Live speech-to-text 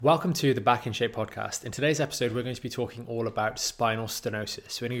Welcome to the Back in Shape podcast. In today's episode, we're going to be talking all about spinal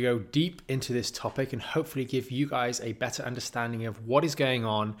stenosis. We're going to go deep into this topic and hopefully give you guys a better understanding of what is going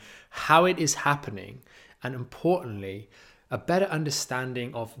on, how it is happening, and importantly, a better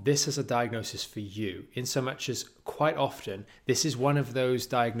understanding of this as a diagnosis for you, in so much as quite often, this is one of those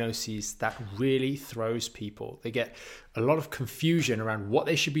diagnoses that really throws people. They get a lot of confusion around what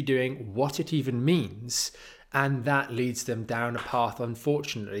they should be doing, what it even means, and that leads them down a path,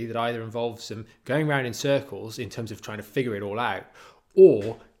 unfortunately, that either involves them going around in circles in terms of trying to figure it all out,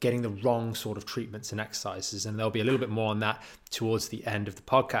 or getting the wrong sort of treatments and exercises. And there'll be a little bit more on that towards the end of the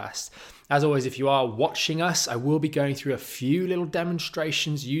podcast. As always, if you are watching us, I will be going through a few little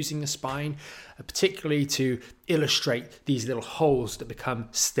demonstrations using the spine, particularly to illustrate these little holes that become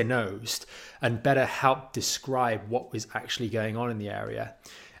stenosed and better help describe what is actually going on in the area.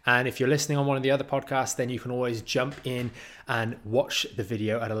 And if you're listening on one of the other podcasts, then you can always jump in and watch the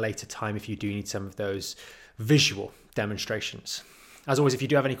video at a later time if you do need some of those visual demonstrations. As always, if you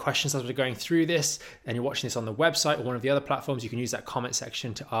do have any questions as we're going through this and you're watching this on the website or one of the other platforms, you can use that comment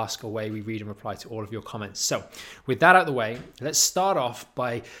section to ask away. We read and reply to all of your comments. So with that out of the way, let's start off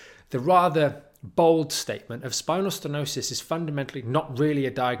by the rather bold statement of spinal stenosis is fundamentally not really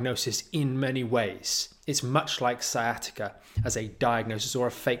a diagnosis in many ways. It's much like sciatica as a diagnosis, or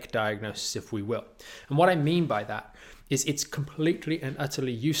a fake diagnosis, if we will. And what I mean by that is it's completely and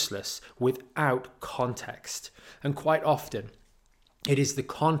utterly useless without context. And quite often, it is the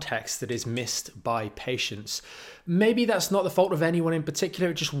context that is missed by patients. Maybe that's not the fault of anyone in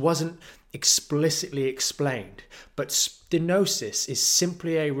particular, it just wasn't explicitly explained. But stenosis is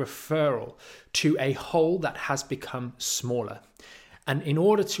simply a referral to a hole that has become smaller. And in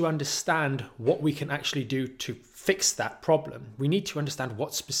order to understand what we can actually do to fix that problem, we need to understand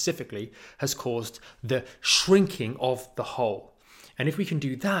what specifically has caused the shrinking of the hole. And if we can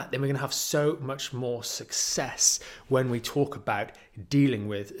do that, then we're going to have so much more success when we talk about dealing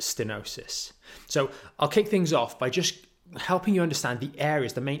with stenosis. So I'll kick things off by just helping you understand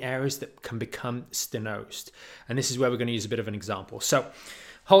the main areas that can become stenosed. And this is where we're going to use a bit of an example. So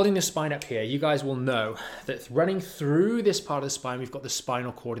holding the spine up here, you guys will know that running through this part of the spine, we've got the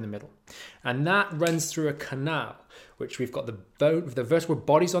spinal cord in the middle. And that runs through a canal, which we've got the vertebral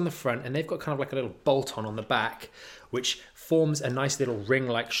bodies on the front, and they've got kind of like a little bolt on the back, which forms a nice little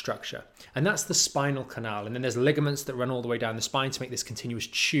ring-like structure. And that's the spinal canal. And then there's ligaments that run all the way down the spine to make this continuous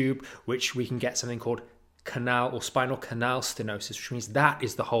tube, which we can get something called canal or spinal canal stenosis, which means that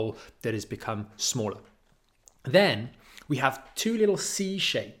is the hole that has become smaller. Then we have two little C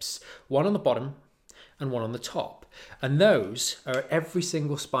shapes, one on the bottom and one on the top. And those are at every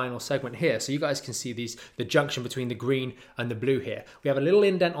single spinal segment here. So you guys can see the junction between the green and the blue here. We have a little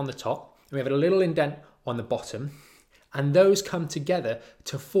indent on the top and we have a little indent on the bottom. And those come together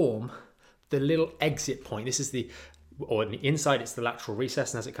to form the little exit point. This is on the inside, it's the lateral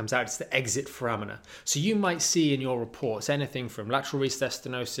recess, and as it comes out, it's the exit foramina. So you might see in your reports anything from lateral recess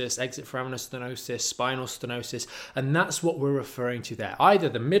stenosis, exit foramina stenosis, spinal stenosis, and that's what we're referring to there, either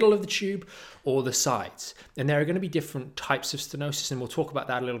the middle of the tube or the sides. And there are going to be different types of stenosis, and we'll talk about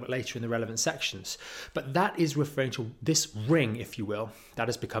that a little bit later in the relevant sections. But that is referring to this ring, if you will, that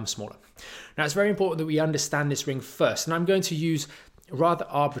has become smaller. Now, it's very important that we understand this ring first, and I'm going to use rather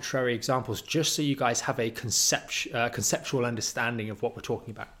arbitrary examples just so you guys have a conceptual understanding of what we're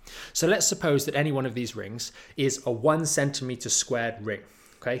talking about. So let's suppose that any one of these rings is a 1 centimeter squared ring,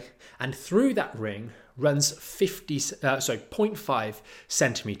 okay? And through that ring runs 0.5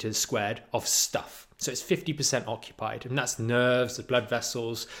 centimeters squared of stuff. So it's 50% occupied, and that's nerves, the blood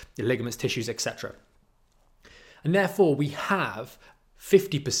vessels, the ligaments, tissues, etc. And therefore we have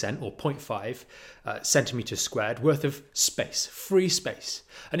 50% or 0.5 centimeters squared worth of space, free space.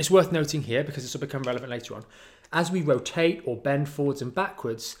 And it's worth noting here, because this will become relevant later on, as we rotate or bend forwards and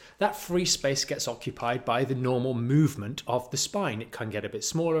backwards, that free space gets occupied by the normal movement of the spine. It can get a bit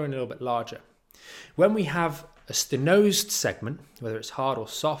smaller and a little bit larger. When we have a stenosed segment, whether it's hard or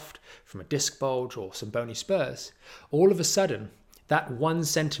soft, from a disc bulge or some bony spurs, all of a sudden, that 1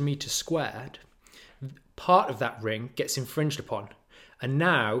 centimeter squared, part of that ring gets infringed upon. And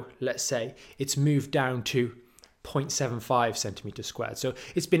now, let's say, it's moved down to 0.75 centimeters squared. So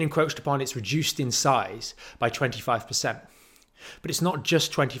it's been encroached upon, it's reduced in size by 25%. But it's not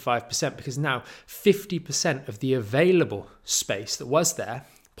just 25%, because now 50% of the available space that was there,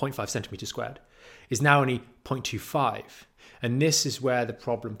 0.5 centimeters squared, is now only 0.25. And this is where the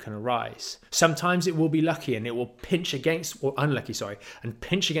problem can arise. Sometimes it will be lucky and it will pinch against, or unlucky, and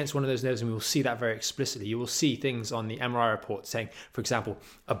pinch against one of those nerves, and we will see that very explicitly. You will see things on the MRI report saying, for example,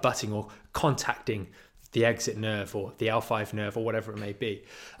 abutting or contacting the exit nerve or the L5 nerve or whatever it may be.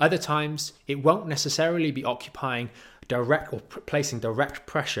 Other times, it won't necessarily be occupying direct or placing direct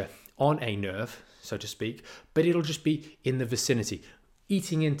pressure on a nerve, so to speak, but it'll just be in the vicinity,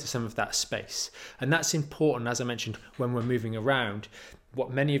 eating into some of that space. And that's important, as I mentioned, when we're moving around.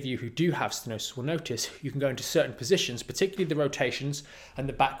 What many of you who do have stenosis will notice, you can go into certain positions, particularly the rotations and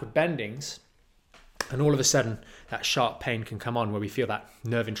the backward bendings, and all of a sudden that sharp pain can come on where we feel that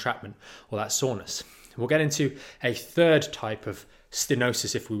nerve entrapment or that soreness. We'll get into a third type of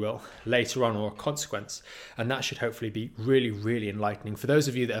stenosis, if we will, later on, or a consequence, and that should hopefully be really, really enlightening for those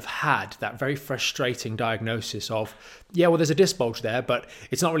of you that have had that very frustrating diagnosis of, yeah, well, there's a disc bulge there, but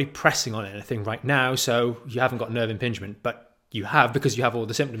it's not really pressing on anything right now, so you haven't got nerve impingement, but you have, because you have all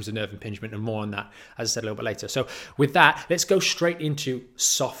the symptoms of nerve impingement, and more on that, as I said, a little bit later. So with that, let's go straight into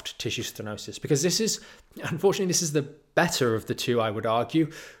soft tissue stenosis, because this is, unfortunately, this is the better of the two, I would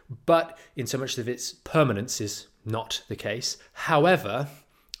argue, but in so much of its permanence is not the case. However,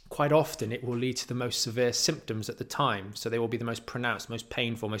 quite often it will lead to the most severe symptoms at the time. So they will be the most pronounced, most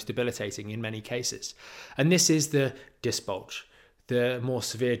painful, most debilitating in many cases. And this is the disc bulge, the more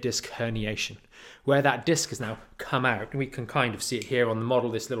severe disc herniation, where that disc has now come out. And we can kind of see it here on the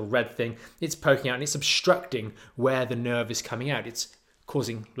model, this little red thing. It's poking out and it's obstructing where the nerve is coming out. It's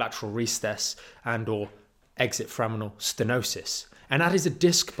causing lateral recess and or exit foraminal stenosis. And that is a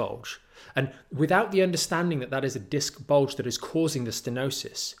disc bulge. And without the understanding that that is a disc bulge that is causing the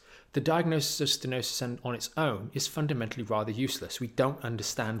stenosis, the diagnosis of stenosis on its own is fundamentally rather useless. We don't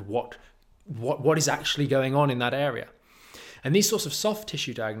understand what is actually going on in that area. And these sorts of soft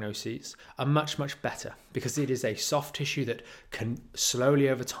tissue diagnoses are much, much better because it is a soft tissue that can slowly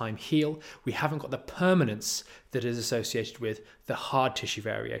over time heal. We haven't got the permanence that is associated with the hard tissue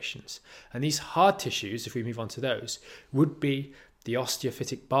variations. And these hard tissues, if we move on to those, would be the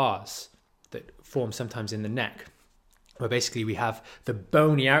osteophytic bars that form sometimes in the neck, where basically we have the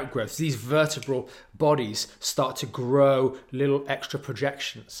bony outgrowths. These vertebral bodies start to grow little extra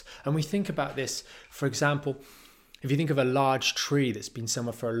projections. And we think about this, for example, if you think of a large tree that's been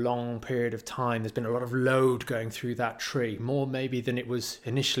somewhere for a long period of time, there's been a lot of load going through that tree, more maybe than it was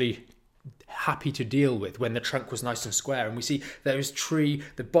initially happy to deal with when the trunk was nice and square, and we see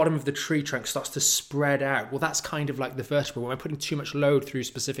the bottom of the tree trunk starts to spread out. Well, that's kind of like the vertebra. When we're putting too much load through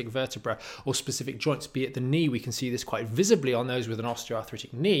specific vertebra or specific joints, be it the knee, we can see this quite visibly on those with an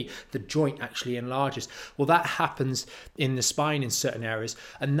osteoarthritic knee. The joint actually enlarges. Well, that happens in the spine in certain areas,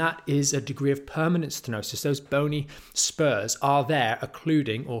 and that is a degree of permanent stenosis. Those bony spurs are there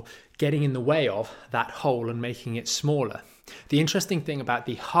occluding or getting in the way of that hole and making it smaller. The interesting thing about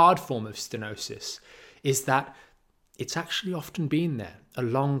the hard form of stenosis is that it's actually often been there a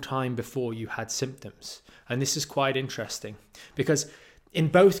long time before you had symptoms. And this is quite interesting because in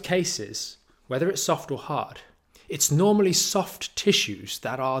both cases, whether it's soft or hard, it's normally soft tissues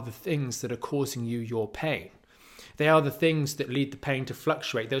that are the things that are causing you your pain. They are the things that lead the pain to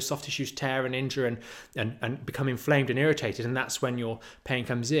fluctuate. Those soft tissues tear and injure and become inflamed and irritated, and that's when your pain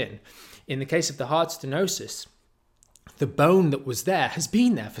comes in. In the case of the hard stenosis, the bone that was there has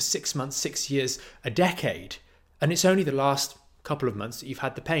been there for 6 months, 6 years, a decade. And it's only the last couple of months that you've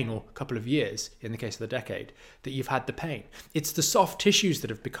had the pain, or a couple of years, in the case of the decade, that you've had the pain. It's the soft tissues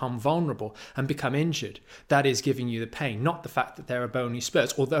that have become vulnerable and become injured that is giving you the pain, not the fact that there are bony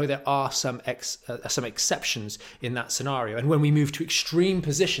spurs, although there are some exceptions in that scenario. And when we move to extreme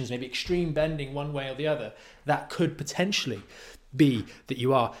positions, maybe extreme bending one way or the other, that could potentially be that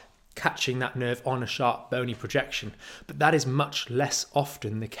you are catching that nerve on a sharp bony projection, but that is much less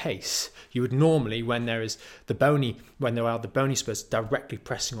often the case. You would normally, when there are the bony spurs directly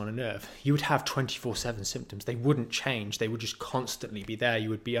pressing on a nerve, you would have 24/7 symptoms. They wouldn't change. They would just constantly be there. You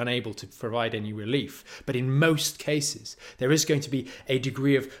would be unable to provide any relief. But in most cases, there is going to be a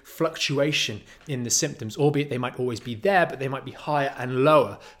degree of fluctuation in the symptoms, albeit they might always be there, but they might be higher and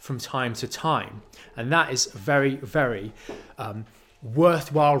lower from time to time. And that is very, very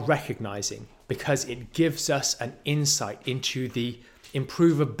worthwhile recognizing, because it gives us an insight into the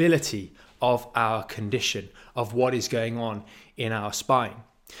improvability of our condition, of what is going on in our spine.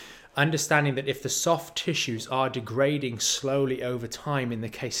 Understanding that if the soft tissues are degrading slowly over time in the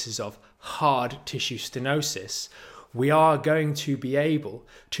cases of hard tissue stenosis, we are going to be able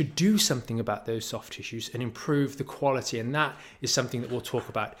to do something about those soft tissues and improve the quality, and that is something that we'll talk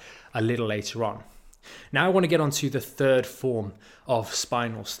about a little later on. Now I want to get on to the third form of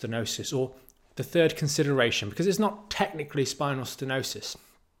spinal stenosis, or the third consideration, because it's not technically spinal stenosis.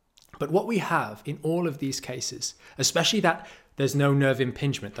 But what we have in all of these cases, especially that there's no nerve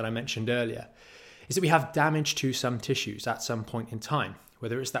impingement that I mentioned earlier, is that we have damage to some tissues at some point in time.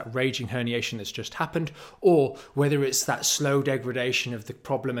 whether it's that raging herniation that's just happened, or whether it's that slow degradation of the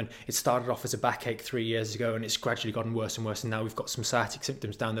problem and it started off as a backache 3 years ago and it's gradually gotten worse and worse, and now we've got some sciatic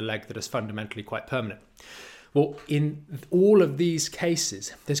symptoms down the leg that is fundamentally quite permanent. Well, in all of these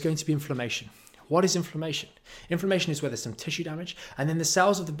cases, there's going to be inflammation. What is inflammation? Inflammation is where there's some tissue damage, and then the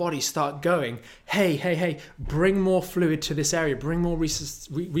cells of the body start going, hey, bring more fluid to this area, bring more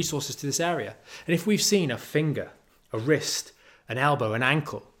resources to this area. And if we've seen a finger, a wrist, an elbow, an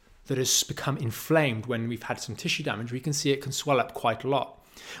ankle that has become inflamed when we've had some tissue damage, we can see it can swell up quite a lot.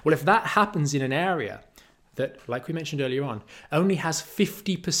 Well, if that happens in an area that, like we mentioned earlier on, only has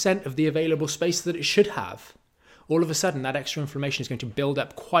 50% of the available space that it should have, all of a sudden that extra inflammation is going to build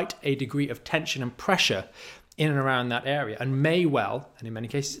up quite a degree of tension and pressure in and around that area, and may well, and in many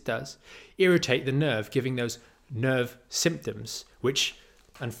cases it does, irritate the nerve, giving those nerve symptoms, which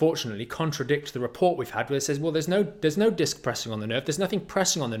unfortunately contradict the report we've had where it says, well, there's no disc pressing on the nerve, there's nothing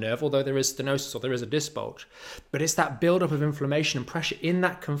pressing on the nerve, although there is stenosis or there is a disc bulge, but it's that buildup of inflammation and pressure in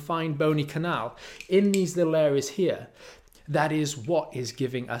that confined bony canal, in these little areas here, that is what is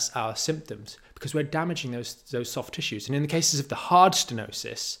giving us our symptoms, because we're damaging those soft tissues. And in the cases of the hard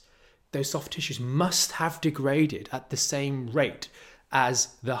stenosis, those soft tissues must have degraded at the same rate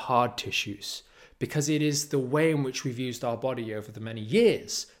as the hard tissues, because it is the way in which we've used our body over the many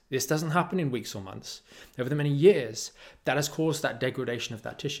years. This doesn't happen in weeks or months. Over the many years, that has caused that degradation of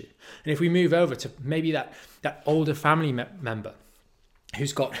that tissue. And if we move over to maybe that older family member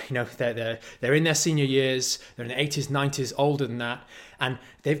who's got, they're in their senior years, they're in their 80s, 90s, older than that, and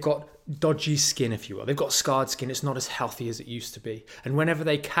they've got dodgy skin, if you will. They've got scarred skin. It's not as healthy as it used to be. And whenever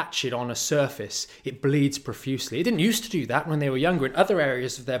they catch it on a surface, it bleeds profusely. It didn't used to do that when they were younger in other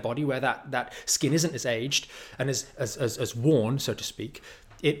areas of their body where that skin isn't as aged and as worn, so to speak.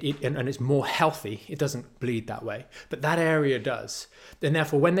 And it's more healthy. It doesn't bleed that way, but that area does. And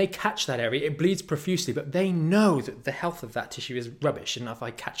therefore, when they catch that area, it bleeds profusely, but they know that the health of that tissue is rubbish. And if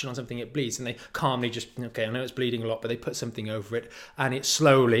I catch it on something, it bleeds. And they calmly just, okay, I know it's bleeding a lot, but they put something over it and it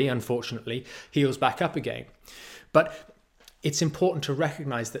slowly, unfortunately, heals back up again. But it's important to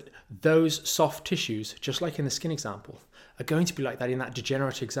recognize that those soft tissues, just like in the skin example, are going to be like that in that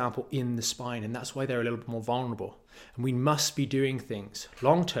degenerate example in the spine. And that's why they're a little bit more vulnerable. And we must be doing things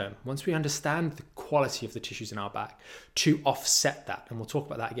long term, once we understand the quality of the tissues in our back, to offset that. And we'll talk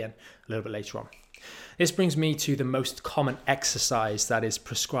about that again a little bit later on. This brings me to the most common exercise that is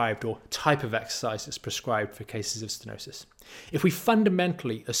prescribed, or type of exercise that's prescribed for cases of stenosis. If we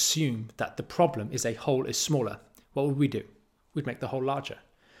fundamentally assume that the problem is a hole is smaller, what would we do? We'd make the hole larger.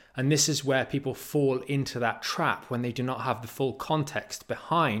 And this is where people fall into that trap when they do not have the full context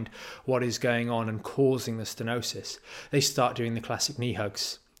behind what is going on and causing the stenosis. They start doing the classic knee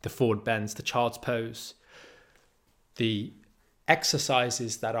hugs, the forward bends, the child's pose, the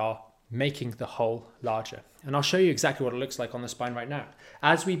exercises that are making the hole larger. And I'll show you exactly what it looks like on the spine right now.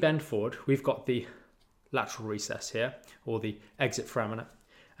 As we bend forward, we've got the lateral recess here, or the exit foramina.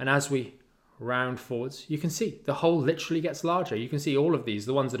 And as we round forwards, you can see the hole literally gets larger. You can see all of these,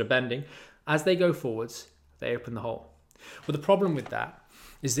 the ones that are bending, as they go forwards, they open the hole. Well, the problem with that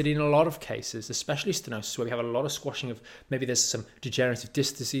is that in a lot of cases, especially stenosis, where we have a lot of squashing of, maybe there's some degenerative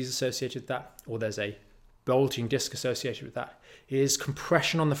disc disease associated with that, or there's a bulging disc associated with that, is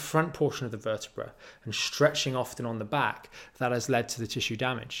compression on the front portion of the vertebra and stretching often on the back that has led to the tissue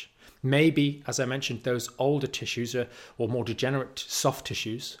damage. Maybe, as I mentioned, those older tissues or more degenerate soft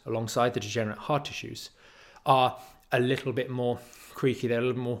tissues alongside the degenerate hard tissues are a little bit more creaky, they're a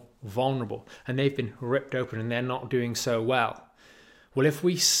little more vulnerable, and they've been ripped open and they're not doing so well. Well, if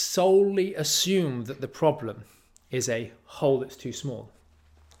we solely assume that the problem is a hole that's too small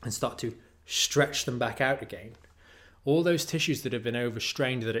and start to stretch them back out again, all those tissues that have been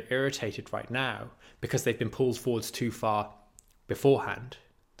overstrained, that are irritated right now because they've been pulled forwards too far beforehand,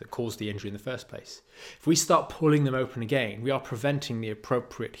 that caused the injury in the first place. If we start pulling them open again, we are preventing the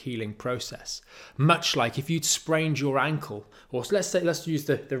appropriate healing process. Much like if you'd sprained your ankle, or let's use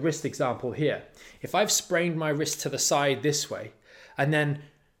the wrist example here. If I've sprained my wrist to the side this way, and then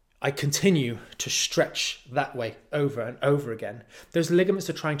I continue to stretch that way over and over again, those ligaments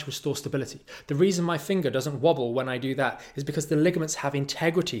are trying to restore stability. The reason my finger doesn't wobble when I do that is because the ligaments have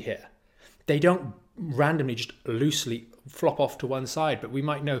integrity here. They don't randomly just loosely flop off to one side, but we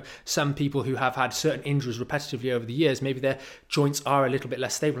might know some people who have had certain injuries repetitively over the years, maybe their joints are a little bit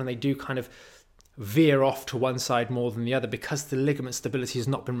less stable and they do kind of veer off to one side more than the other because the ligament stability has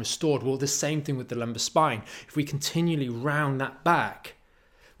not been restored. Well, the same thing with the lumbar spine. If we continually round that back,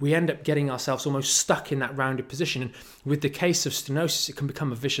 we end up getting ourselves almost stuck in that rounded position. And with the case of stenosis, it can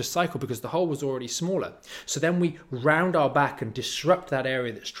become a vicious cycle because the hole was already smaller. So then we round our back and disrupt that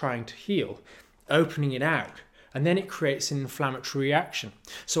area that's trying to heal, opening it out. And then it creates an inflammatory reaction.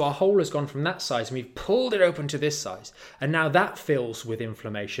 So our hole has gone from that size and we've pulled it open to this size. And now that fills with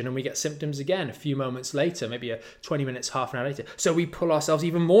inflammation and we get symptoms again a few moments later, maybe 20 minutes, half an hour later. So we pull ourselves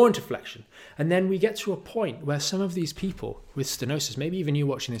even more into flexion. And then we get to a point where some of these people with stenosis, maybe even you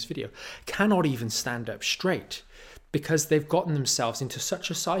watching this video, cannot even stand up straight because they've gotten themselves into such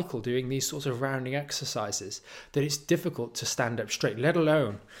a cycle doing these sorts of rounding exercises that it's difficult to stand up straight, let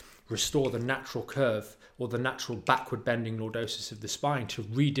alone restore the natural curve or the natural backward bending lordosis of the spine to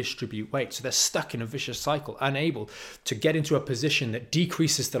redistribute weight. So they're stuck in a vicious cycle, unable to get into a position that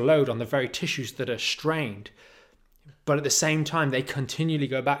decreases the load on the very tissues that are strained. But at the same time, they continually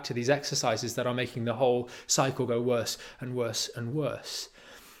go back to these exercises that are making the whole cycle go worse and worse and worse.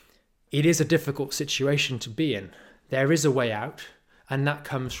 It is a difficult situation to be in. There is a way out, and that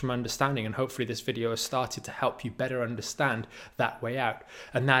comes from understanding. And hopefully this video has started to help you better understand that way out.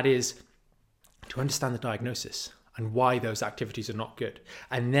 And that is to understand the diagnosis and why those activities are not good.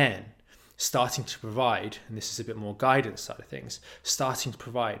 And then starting to provide, and this is a bit more guidance side of things, starting to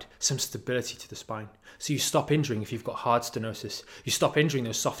provide some stability to the spine. So you stop injuring if you've got hard stenosis. You stop injuring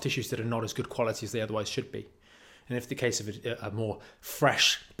those soft tissues that are not as good quality as they otherwise should be. And if the case of a more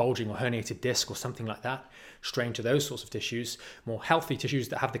fresh bulging or herniated disc or something like that, strain to those sorts of tissues, more healthy tissues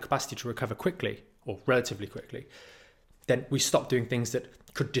that have the capacity to recover quickly or relatively quickly, then we stop doing things that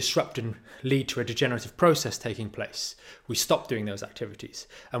could disrupt and lead to a degenerative process taking place. We stop doing those activities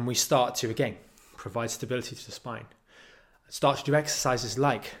and we start to, again, provide stability to the spine. Start to do exercises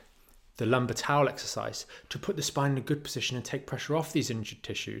like the lumbar towel exercise to put the spine in a good position and take pressure off these injured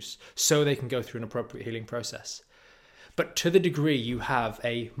tissues so they can go through an appropriate healing process. But to the degree you have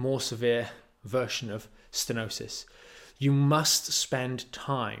a more severe version of stenosis, you must spend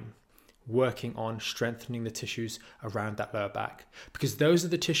time working on strengthening the tissues around that lower back, because those are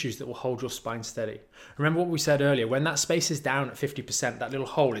the tissues that will hold your spine steady. Remember what we said earlier, when that space is down at 50%, that little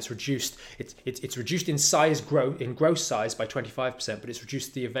hole is reduced. It's reduced in size, in gross size by 25%, but it's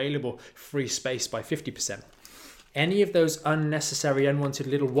reduced the available free space by 50%. Any of those unnecessary, unwanted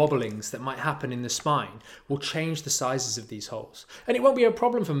little wobblings that might happen in the spine will change the sizes of these holes. And it won't be a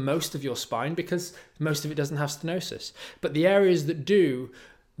problem for most of your spine because most of it doesn't have stenosis. But the areas that do,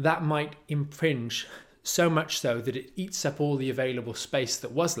 that might impinge so much so that it eats up all the available space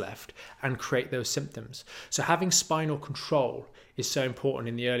that was left and create those symptoms. So having spinal control is so important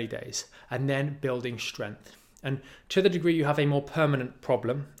in the early days, and then building strength. And to the degree you have a more permanent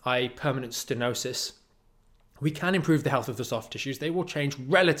problem, i.e. permanent stenosis, we can improve the health of the soft tissues. They will change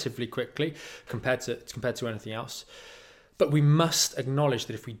relatively quickly compared to anything else. But we must acknowledge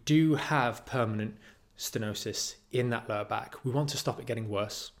that if we do have permanent stenosis in that lower back, we want to stop it getting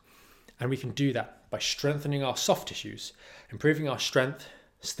worse. And we can do that by strengthening our soft tissues, improving our strength,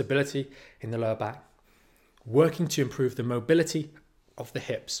 stability in the lower back, working to improve the mobility of the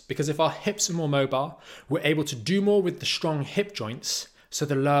hips. Because if our hips are more mobile, we're able to do more with the strong hip joints, so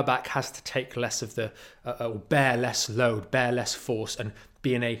the lower back has to take less of the, bear less load, bear less force, and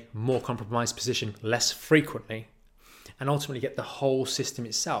be in a more compromised position less frequently, and ultimately get the whole system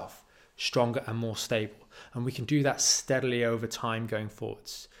itself stronger and more stable. And we can do that steadily over time going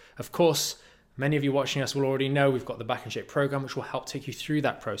forwards. Of course, many of you watching us will already know we've got the Back in Shape program, which will help take you through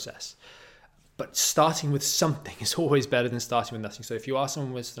that process. But starting with something is always better than starting with nothing. So if you are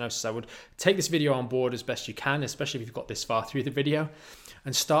someone with stenosis, I would take this video on board as best you can, especially if you've got this far through the video,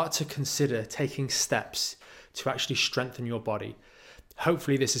 and start to consider taking steps to actually strengthen your body.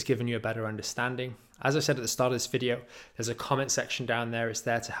 Hopefully this has given you a better understanding. As I said at the start of this video, there's a comment section down there. It's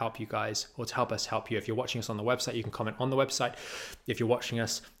there to help you guys, or to help us help you. If you're watching us on the website, you can comment on the website. If you're watching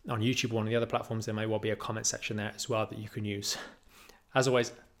us on YouTube or one of the other platforms, there may well be a comment section there as well that you can use. As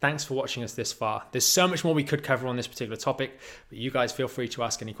always, thanks for watching us this far. There's so much more we could cover on this particular topic, but you guys feel free to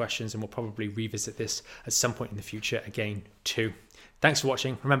ask any questions and we'll probably revisit this at some point in the future again too. Thanks for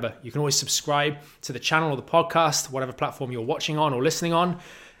watching. Remember, you can always subscribe to the channel or the podcast, whatever platform you're watching on or listening on.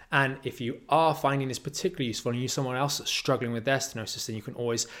 And if you are finding this particularly useful and you someone else that's struggling with their stenosis, then you can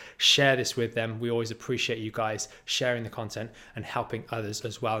always share this with them. We always appreciate you guys sharing the content and helping others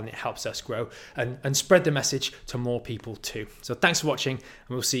as well. And it helps us grow and spread the message to more people too. So thanks for watching, and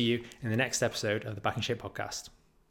we'll see you in the next episode of the Back in Shape podcast.